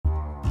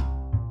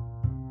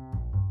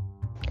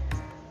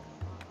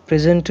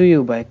Present to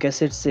you by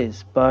Cassette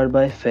Says, powered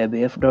by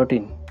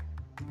FabF.in.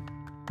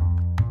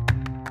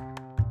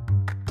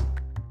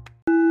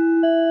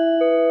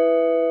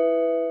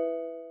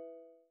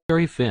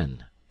 Huckleberry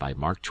Finn by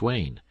Mark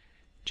Twain.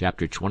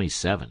 Chapter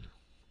 27.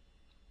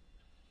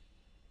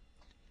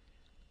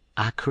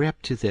 I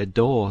crept to their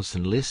doors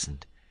and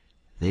listened.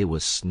 They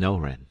was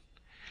snoring.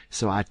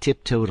 So I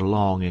tiptoed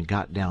along and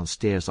got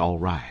downstairs all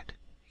right.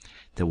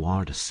 There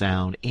warn't a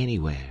sound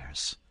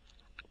anywheres.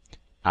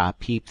 I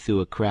peeped through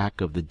a crack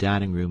of the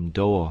dining-room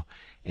door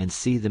and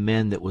see the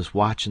men that was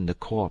watching the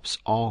corpse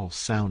all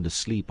sound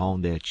asleep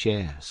on their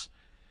chairs.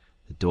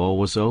 The door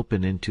was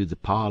open into the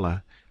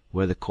parlor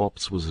where the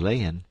corpse was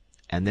layin',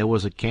 and there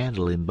was a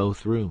candle in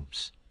both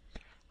rooms.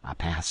 I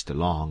passed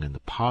along, and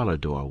the parlor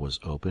door was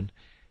open,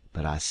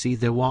 but I see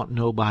there wa'n't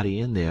nobody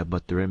in there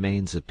but the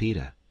remains of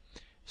Peter,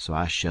 so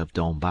I shoved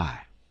on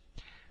by.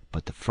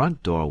 But the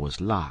front door was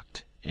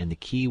locked, and the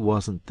key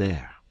wasn't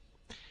there.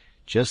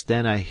 Just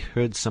then I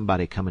heard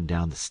somebody comin'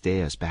 down the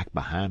stairs back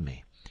behind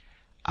me.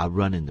 I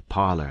run in the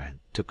parlor and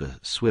took a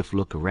swift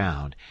look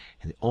around,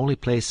 and the only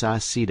place I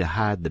see to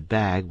hide the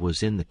bag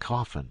was in the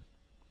coffin.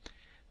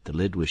 The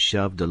lid was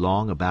shoved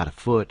along about a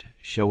foot,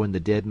 showin' the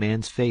dead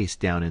man's face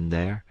down in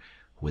there,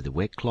 with a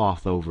wet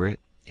cloth over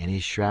it and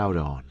his shroud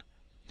on.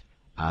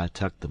 I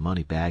tucked the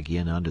money bag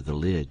in under the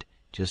lid,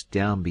 just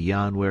down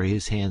beyond where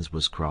his hands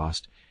was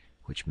crossed,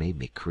 which made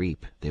me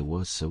creep, they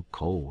was so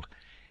cold,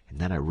 and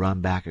then I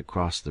run back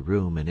across the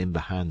room and in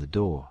behind the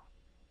door.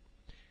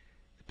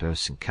 The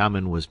person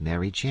comin' was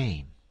Mary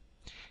Jane.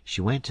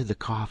 She went to the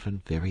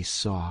coffin very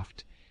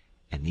soft,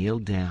 and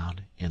kneeled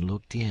down and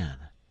looked in.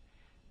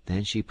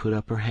 Then she put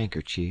up her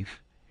handkerchief,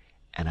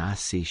 and I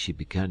see she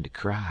begun to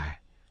cry,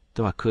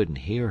 though I couldn't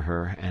hear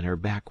her and her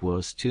back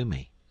was to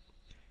me.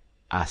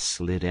 I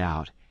slid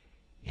out,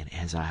 and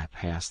as I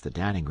passed the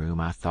dining room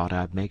I thought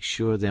I'd make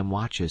sure them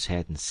watchers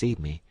hadn't seen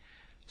me,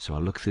 so I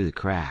looked through the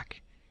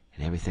crack,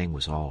 and everything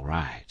was all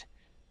right.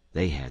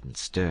 They hadn't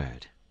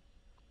stirred.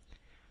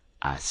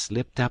 I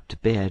slipped up to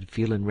bed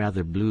feeling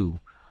rather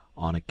blue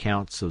on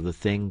accounts of the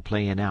thing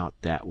playin' out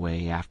that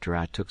way after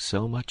I took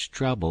so much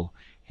trouble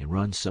and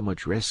run so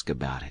much risk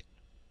about it.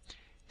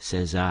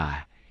 Says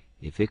I,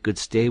 if it could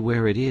stay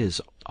where it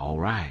is, all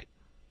right,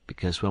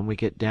 because when we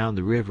get down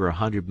the river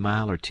 100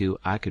 mile or two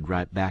I could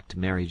write back to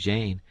Mary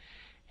Jane,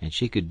 and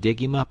she could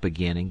dig him up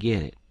again and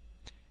get it.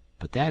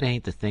 But that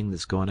ain't the thing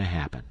that's goin' to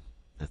happen.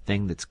 The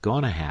thing that's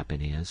goin' to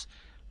happen is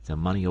the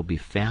money'll be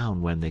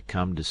found when they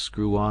come to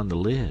screw on the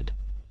lid.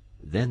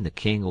 Then the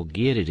king'll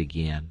get it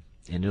again,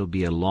 and it'll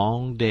be a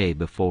long day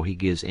before he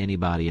gives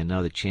anybody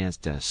another chance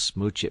to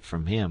smooch it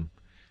from him.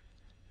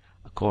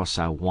 Of course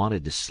I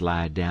wanted to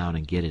slide down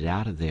and get it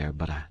out of there,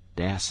 but I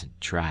dasn't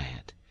try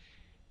it.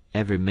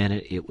 Every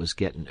minute it was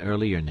getting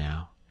earlier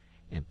now,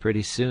 and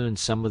pretty soon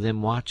some of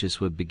them watches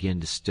would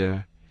begin to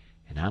stir,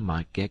 and I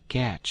might get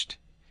catched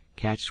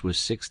with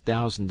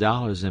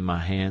 $6,000 in my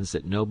hands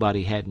that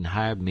nobody hadn't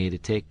hired me to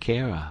take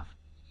care of.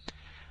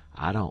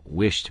 I don't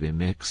wish to be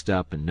mixed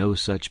up in no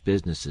such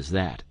business as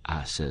that,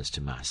 I says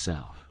to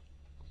myself.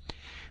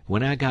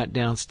 When I got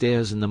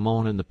downstairs in the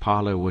morning the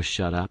parlor was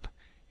shut up,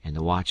 and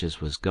the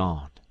watches was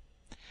gone.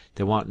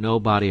 There wa'n't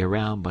nobody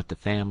around but the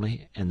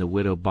family and the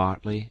widow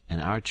Bartley and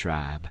our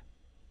tribe.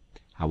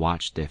 I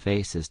watched their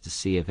faces to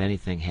see if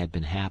anything had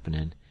been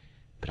happening,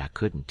 but I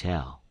couldn't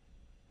tell.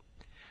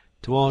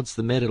 Towards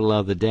the middle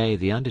of the day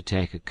the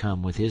undertaker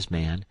come with his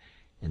man,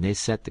 and they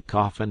set the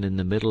coffin in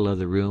the middle of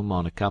the room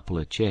on a couple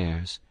of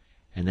chairs,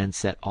 and then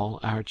set all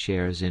our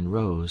chairs in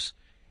rows,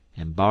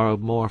 and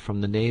borrowed more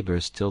from the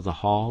neighbors till the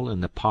hall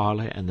and the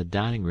parlor and the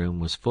dining-room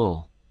was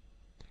full.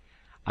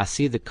 I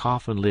see the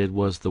coffin lid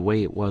was the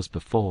way it was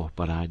before,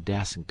 but I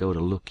dasn't go to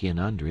look in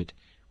under it,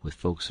 with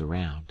folks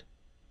around.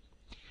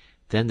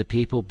 Then the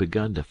people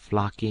begun to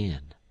flock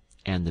in,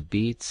 and the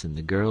Beats and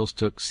the girls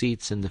took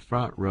seats in the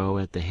front row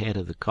at the head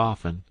of the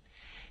coffin,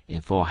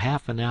 and for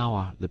half an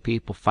hour the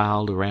people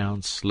filed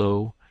around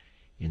slow,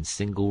 in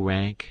single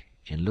rank,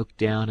 and looked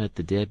down at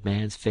the dead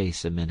man's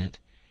face a minute,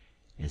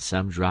 and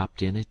some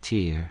dropped in a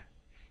tear.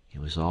 It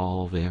was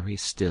all very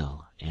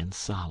still and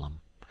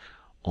solemn,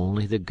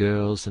 only the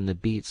girls and the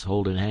Beats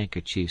holding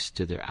handkerchiefs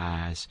to their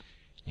eyes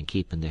and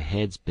keeping their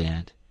heads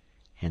bent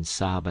and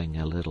sobbing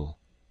a little.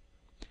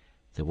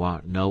 There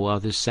warn't no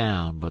other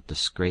sound but the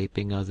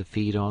scraping of the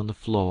feet on the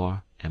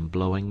floor and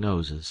blowing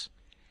noses,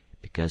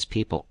 because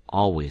people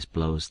always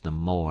blows them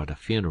more at a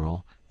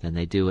funeral than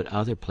they do at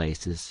other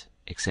places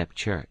except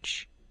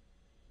church.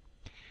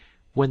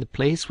 When the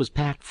place was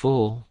packed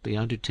full, the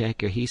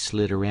undertaker he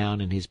slid around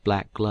in his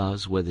black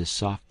gloves with his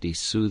softy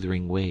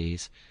soothing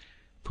ways,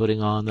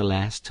 putting on the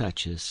last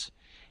touches,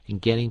 and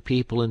getting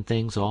people and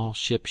things all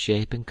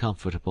ship-shape and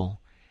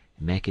comfortable,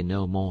 and making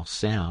no more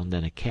sound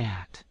than a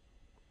cat.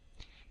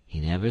 He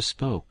never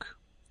spoke.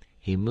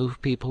 He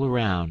moved people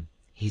around.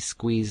 He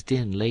squeezed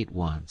in late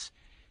ones.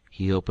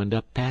 He opened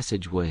up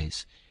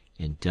passageways,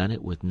 and done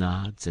it with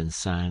nods and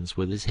signs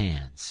with his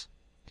hands.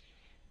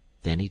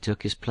 Then he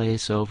took his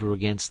place over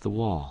against the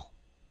wall.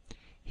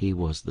 He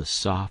was the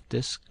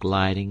softest,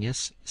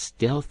 glidingest,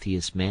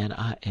 stealthiest man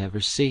I ever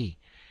see,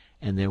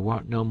 and there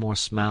warn't no more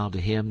smile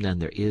to him than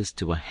there is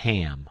to a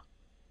ham.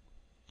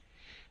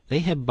 They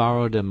had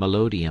borrowed a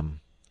melodeon,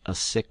 a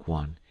sick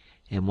one,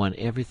 and when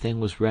everything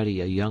was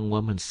ready a young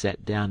woman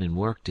set down and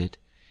worked it,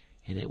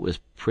 and it was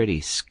pretty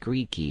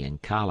squeaky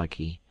and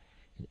colicky,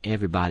 and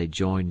everybody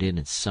joined in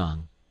and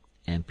sung,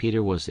 and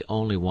Peter was the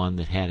only one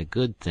that had a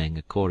good thing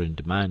accordin'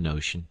 to my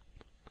notion.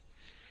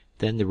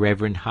 Then the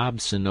Reverend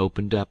Hobson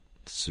opened up,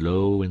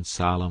 slow and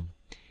solemn,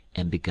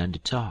 and begun to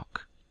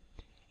talk.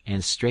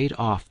 And straight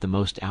off the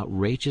most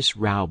outrageous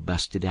row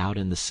busted out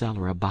in the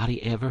cellar a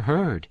body ever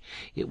heard.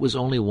 It was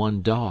only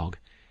one dog,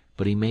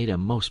 but he made a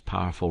most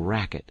powerful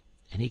racket,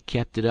 and he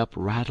kept it up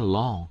right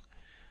along.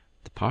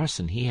 The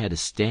parson he had to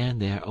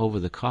stand there over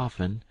the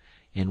coffin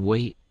and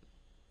wait.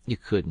 You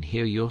couldn't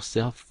hear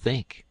yourself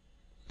think.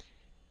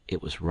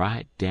 It was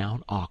right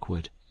down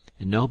awkward,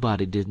 and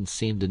nobody didn't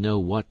seem to know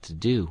what to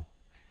do.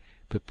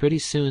 But pretty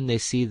soon they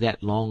see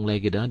that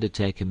long-legged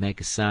undertaker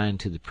make a sign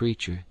to the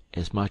preacher,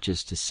 as much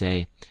as to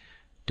say,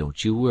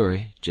 "Don't you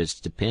worry,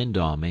 just depend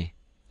on me."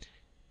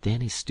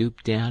 Then he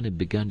stooped down and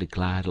begun to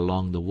glide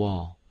along the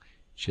wall,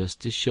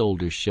 just his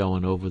shoulders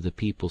showin' over the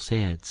people's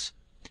heads.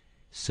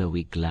 So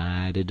he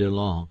glided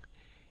along,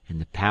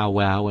 and the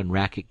pow-wow and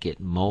racket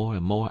getting more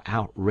and more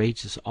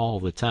outrageous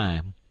all the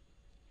time.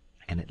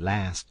 And at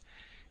last,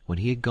 when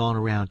he had gone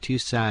around 2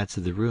 sides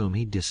of the room,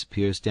 he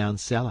disappears down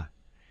cellar.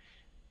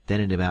 Then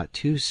in about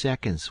 2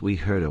 seconds we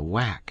heard a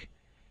whack,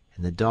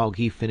 and the dog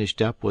he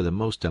finished up with a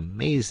most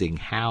amazing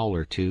howl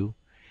or two,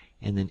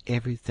 and then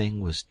everything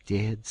was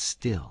dead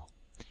still,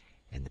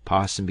 and the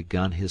parson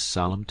begun his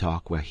solemn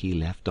talk where he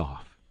left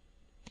off.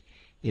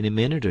 In a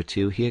minute or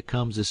two here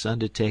comes this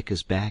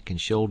undertaker's back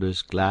and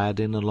shoulders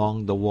gliding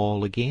along the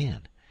wall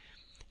again,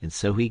 and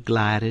so he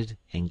glided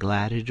and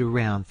glided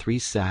around 3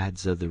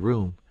 sides of the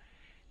room,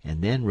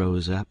 and then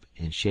rose up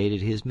and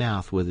shaded his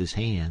mouth with his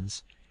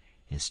hands,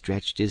 and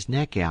stretched his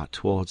neck out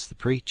towards the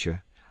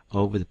preacher,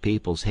 over the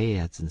people's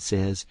heads, and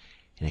says,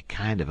 in a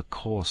kind of a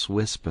coarse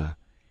whisper,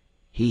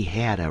 he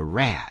had a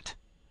rat.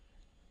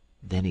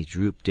 Then he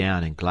drooped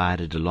down and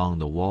glided along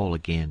the wall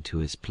again to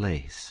his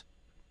place.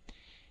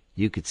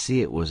 You could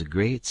see it was a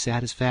great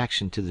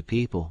satisfaction to the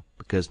people,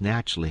 because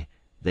naturally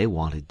they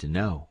wanted to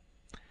know.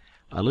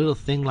 A little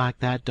thing like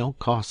that don't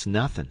cost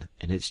nothin',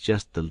 and it's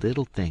just the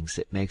little things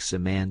that makes a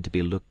man to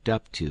be looked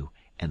up to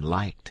and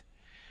liked.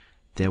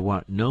 There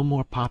warn't no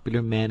more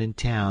popular man in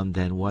town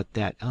than what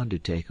that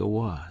undertaker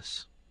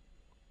was.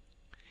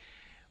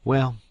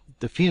 Well,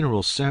 the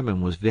funeral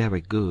sermon was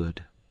very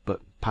good,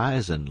 but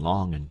p'ison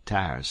long and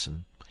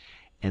tiresome,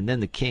 and then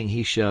the king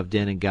he shoved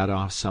in and got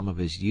off some of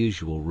his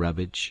usual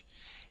rubbage,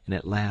 and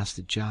at last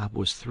the job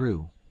was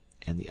through,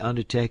 and the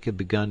undertaker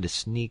begun to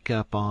sneak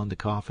up on the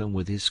coffin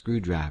with his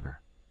screwdriver.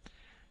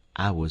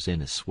 I was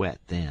in a sweat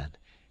then,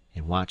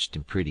 and watched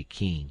him pretty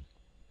keen.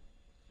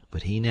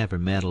 But he never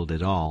meddled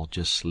at all,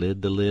 just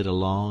slid the lid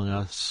along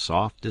as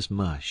soft as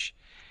mush,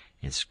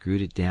 and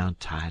screwed it down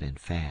tight and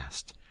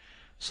fast.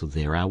 So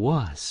there I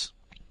was.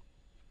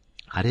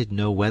 I didn't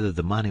know whether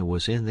the money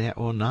was in there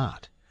or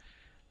not.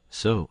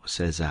 So,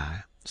 says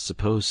I,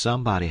 suppose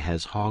somebody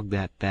has hogged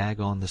that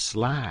bag on the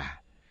sly.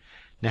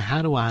 Now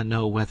how do I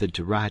know whether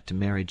to write to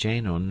Mary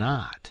Jane or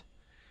not?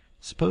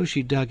 Suppose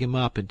she dug him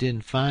up and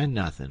didn't find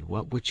nothin',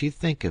 what would she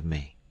think of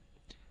me?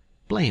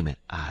 Blame it,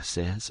 I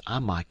says, I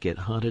might get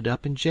hunted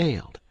up and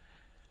jailed.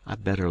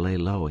 I'd better lay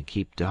low and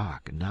keep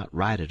dark, and not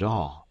write at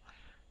all.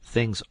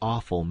 Things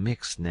awful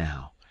mixed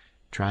now.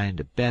 Tryin'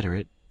 to better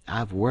it,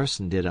 I've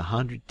worsened it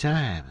 100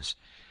 times,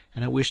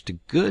 and I wish to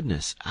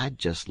goodness I'd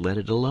just let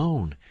it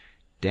alone.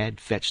 Dad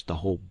fetched the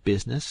whole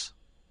business.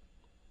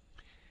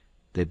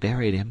 They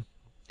buried him,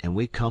 and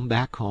we come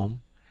back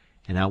home,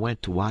 and I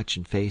went to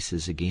watchin'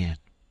 faces again.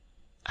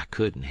 I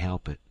couldn't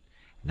help it,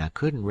 and I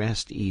couldn't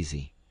rest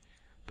easy.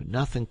 But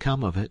nothin'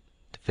 come of it.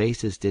 The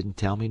faces didn't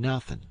tell me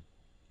nothin'.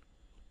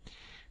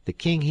 The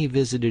king he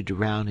visited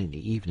around in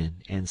the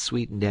evenin', and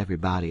sweetened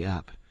everybody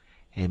up,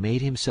 and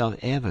made himself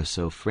ever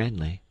so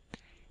friendly,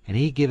 and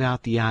he give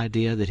out the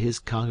idea that his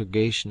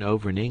congregation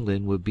over in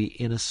England would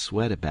be in a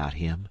sweat about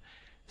him,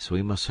 so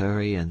he must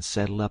hurry and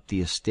settle up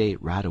the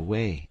estate right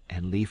away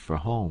and leave for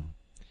home.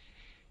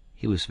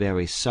 He was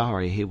very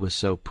sorry he was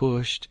so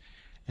pushed,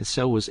 and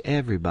so was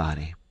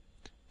everybody.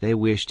 They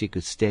wished he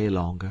could stay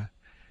longer,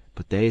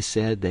 but they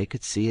said they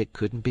could see it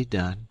couldn't be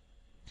done.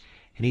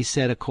 And he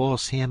said of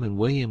course him and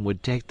William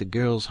would take the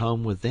girls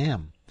home with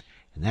them,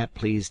 and that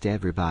pleased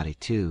everybody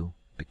too,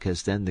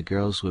 because then the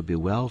girls would be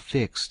well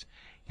fixed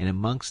and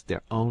amongst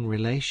their own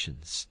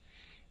relations.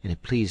 And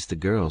it pleased the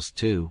girls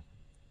too,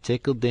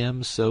 tickled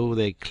them so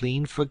they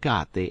clean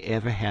forgot they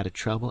ever had a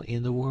trouble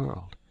in the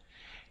world,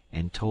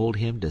 and told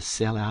him to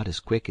sell out as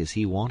quick as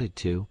he wanted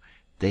to.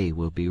 They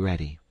will be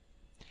ready.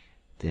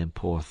 Them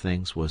poor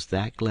things was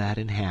that glad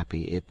and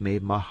happy it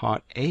made my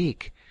heart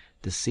ache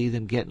to see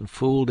them gettin'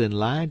 fooled and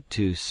lied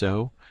to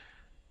so,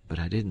 but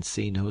I didn't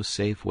see no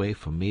safe way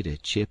for me to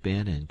chip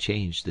in and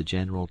change the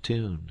general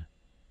tune.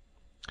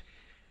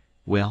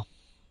 Well,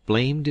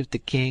 Blamed if the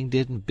king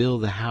didn't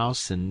build the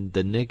house and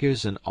the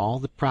niggers and all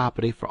the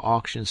property for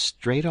auction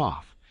straight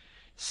off.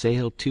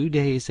 Sailed 2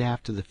 days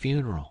after the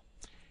funeral,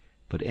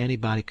 but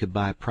anybody could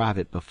buy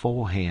private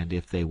beforehand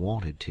if they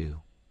wanted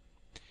to.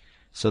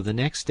 So the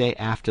next day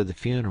after the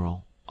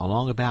funeral,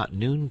 along about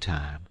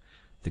noontime,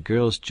 the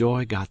girl's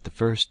joy got the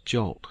first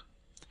jolt.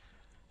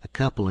 A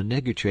couple of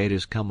nigger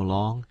traders come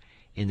along,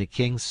 and the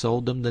king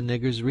sold them the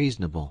niggers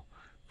reasonable,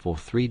 for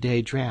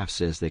 3-day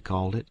drafts as they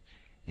called it,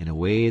 and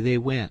away they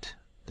went,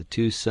 the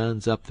 2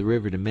 sons up the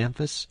river to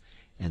Memphis,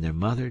 and their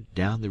mother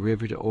down the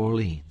river to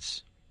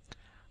Orleans.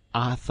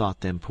 I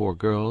thought them poor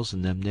girls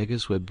and them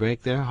niggers would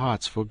break their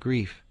hearts for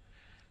grief.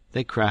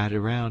 They cried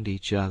around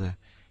each other,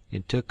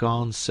 and took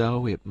on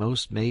so it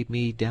most made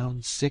me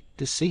down sick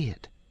to see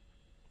it.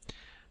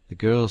 The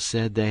girls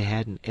said they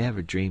hadn't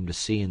ever dreamed of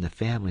seeing the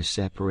family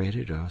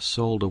separated or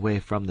sold away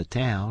from the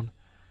town.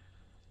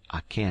 I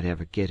can't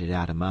ever get it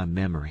out of my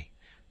memory,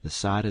 the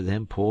sight of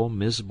them poor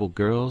miserable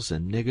girls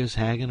and niggers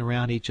hanging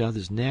around each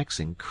other's necks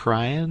and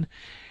crying,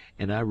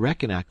 and I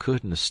reckon I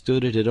couldn't have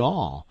stood it at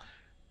all,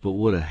 but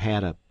would have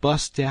had to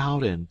bust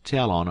out and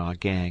tell on our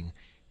gang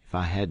if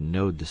I hadn't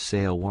knowed the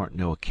sale warn't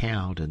no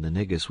account and the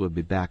niggers would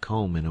be back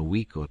home in a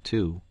week or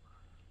 2.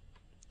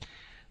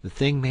 The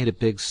thing made a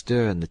big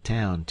stir in the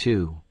town,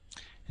 too,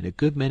 and a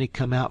good many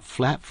come out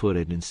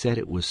flat-footed and said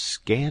it was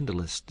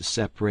scandalous to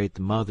separate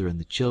the mother and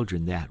the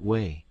children that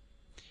way.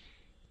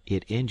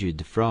 It injured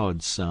the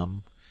frauds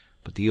some,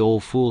 but the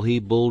old fool he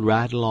bulled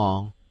right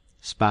along,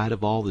 spite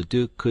of all the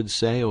Duke could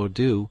say or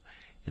do,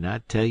 and I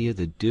tell you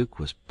the Duke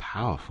was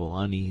powerful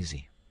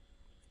uneasy.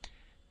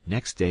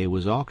 Next day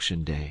was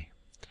auction day.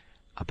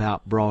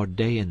 About broad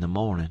day in the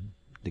morning,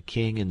 the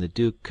king and the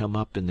Duke come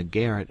up in the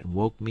garret and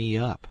woke me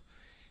up,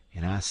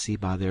 and I see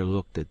by their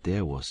look that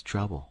there was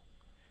trouble.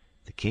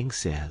 The king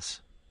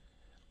says,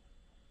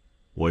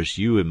 "Was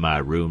you in my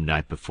room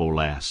night before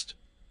last?"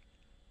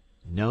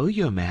 "No,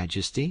 your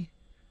majesty,"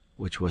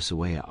 which was the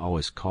way I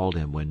always called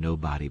him when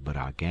nobody but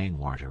our gang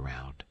warn't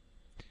around.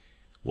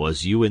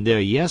 "Was you in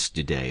there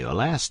yesterday or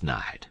last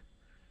night?"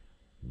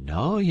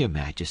 "No, your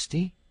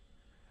majesty."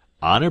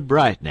 "Honor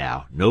bright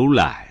now, no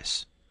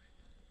lies."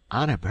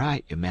 "Honor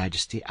bright, your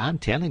majesty, I'm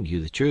telling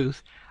you the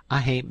truth. I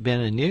hain't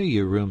been a near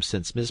your room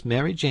since Miss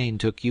Mary Jane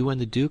took you and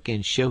the Duke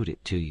and showed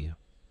it to you."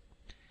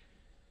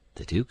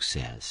 The Duke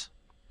says,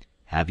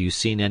 "Have you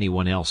seen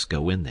anyone else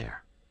go in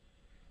there?"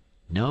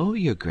 "No,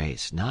 your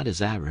grace, not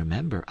as I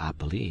remember, I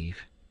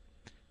believe."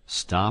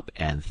 "Stop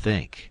and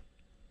think."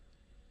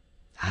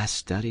 I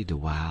studied a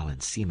while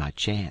and see my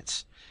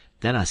chance.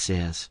 Then I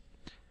says,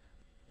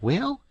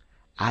 "Well,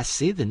 I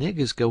see the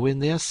niggers go in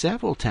there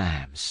several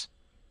times."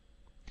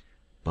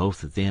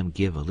 Both of them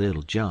give a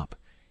little jump,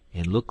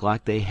 and looked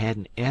like they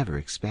hadn't ever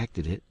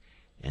expected it,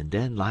 and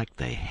then like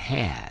they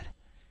had.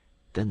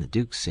 Then the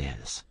Duke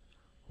says,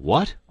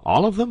 "What,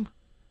 all of them?"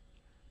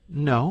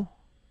 "No.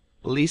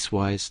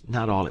 Leastwise,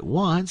 not all at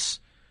once.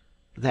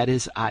 That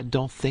is, I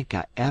don't think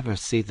I ever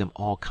see them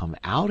all come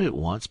out at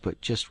once,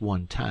 but just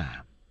one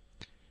time."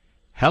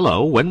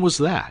 "Hello, when was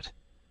that?"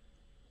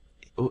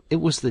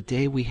 It was the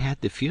day we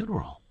had the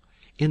funeral.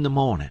 In the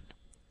morning.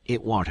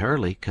 It warn't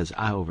early, 'cause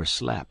I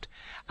overslept.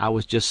 I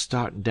was just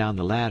starting down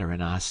the ladder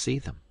and I see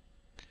them."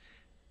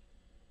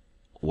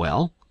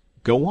 "Well,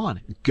 go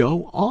on,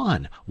 go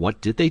on.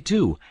 What did they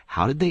do?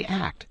 How did they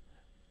act?"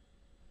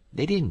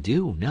 "They didn't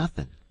do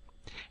nothin'.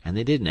 And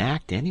they didn't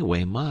act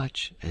anyway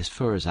much, as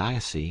fur as I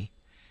see.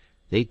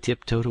 They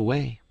tiptoed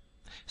away.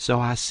 So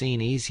I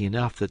seen easy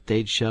enough that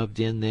they'd shoved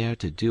in there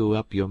to do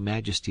up your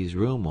majesty's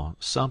room or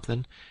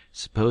something,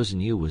 supposin'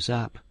 you was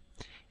up,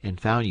 and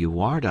found you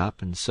warn't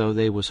up, and so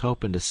they was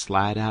hopin' to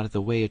slide out of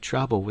the way of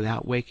trouble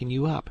without wakin'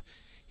 you up,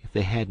 if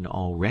they hadn't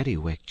already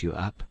waked you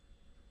up."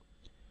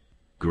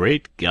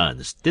 "Great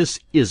guns, this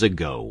is a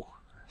go,"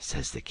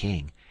 says the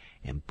king,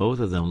 and both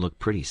of them looked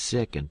pretty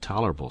sick and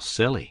tolerable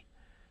silly.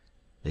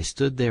 They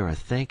stood there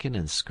a-thinkin'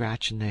 and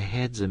scratchin' their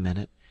heads a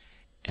minute,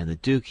 and the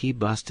Duke he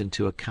bust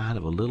into a kind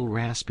of a little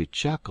raspy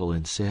chuckle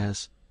and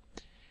says,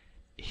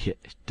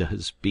 "It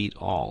does beat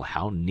all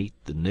how neat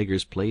the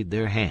niggers played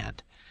their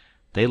hand.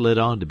 They let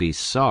on to be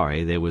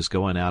sorry they was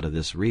going out of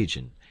this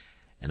region,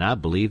 and I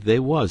believe they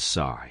was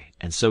sorry,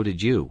 and so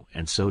did you,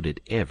 and so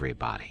did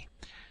everybody.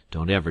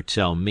 Don't ever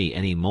tell me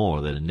any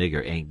more that a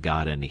nigger ain't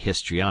got any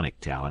histrionic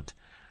talent.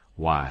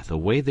 Why, the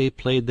way they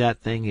played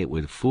that thing it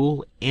would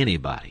fool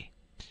anybody.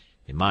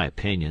 In my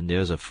opinion,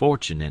 there's a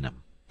fortune in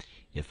 'em.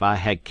 If I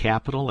had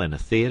capital and a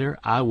theatre,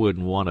 I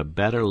wouldn't want a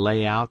better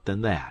lay-out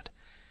than that.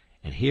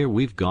 And here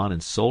we've gone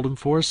and sold 'em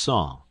for a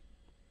song.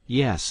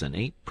 Yes, and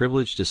ain't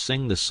privileged to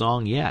sing the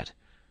song yet.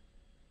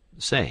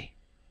 Say,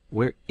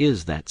 where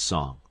is that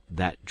song,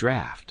 that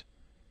draft?"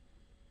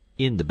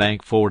 "In the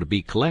bank for to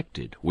be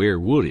collected. Where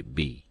would it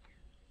be?"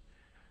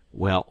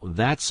 "Well,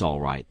 that's all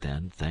right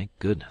then, thank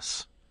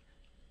goodness."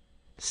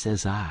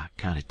 Says I,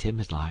 kind of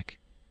timid like,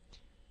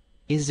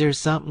 "Is there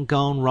something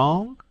gone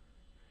wrong?"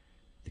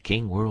 The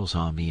king whirls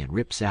on me and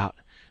rips out,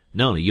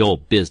 "None of your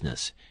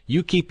business.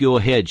 You keep your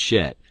head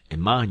shet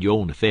and mind your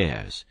own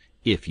affairs,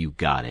 if you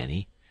got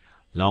any.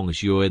 Long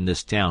as you're in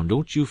this town,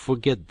 don't you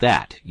forget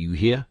that, you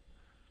hear?"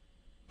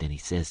 Then he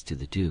says to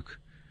the Duke,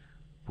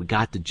 "We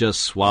got to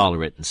just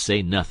swaller it and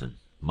say nothin'.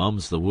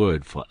 Mum's the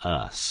word for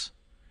us."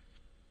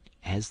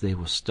 As they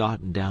were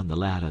starting down the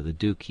ladder, the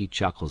Duke he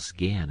chuckles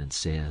again and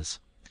says,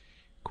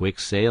 "Quick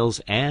sales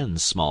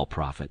and small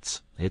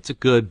profits. It's a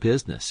good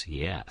business,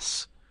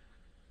 yes."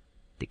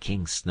 The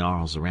King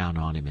snarls around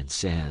on him and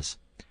says,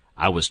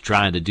 "I was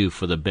tryin' to do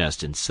for the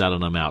best in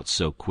sellin' 'em out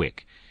so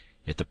quick.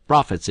 If the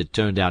profits had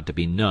turned out to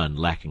be none,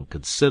 lackin'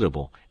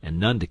 considerable, and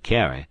none to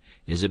carry,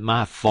 is it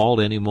my fault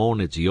any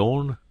more'n it's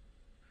yourn?"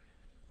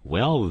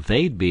 "Well,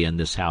 they'd be in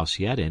this house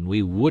yet, and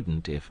we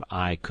wouldn't if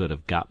I could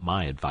have got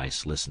my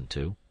advice listened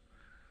to."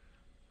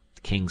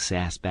 The King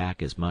sassed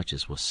back as much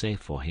as was safe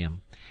for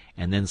him,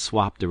 and then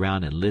swapped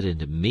around and lit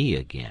into me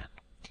again.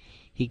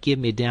 He give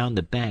me down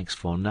the banks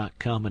for not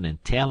comin'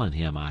 and tellin'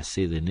 him I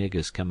see the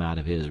niggers come out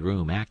of his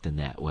room actin'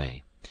 that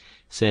way.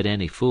 Said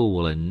any fool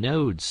would ha'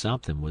 knowed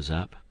somethin' was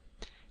up.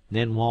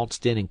 Then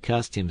waltzed in and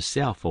cussed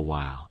himself a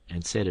while,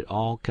 and said it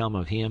all come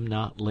of him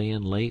not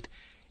layin' late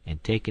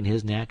and takin'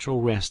 his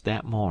natural rest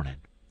that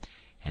mornin',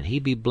 and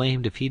he'd be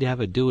blamed if he'd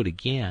ever do it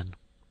again.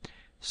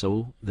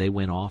 So they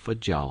went off a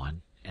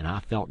jawin', and I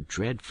felt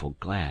dreadful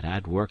glad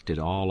I'd worked it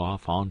all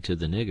off onto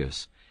the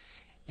niggers,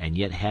 and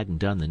yet hadn't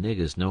done the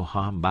niggers no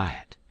harm by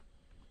it.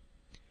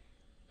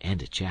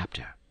 End of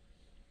chapter.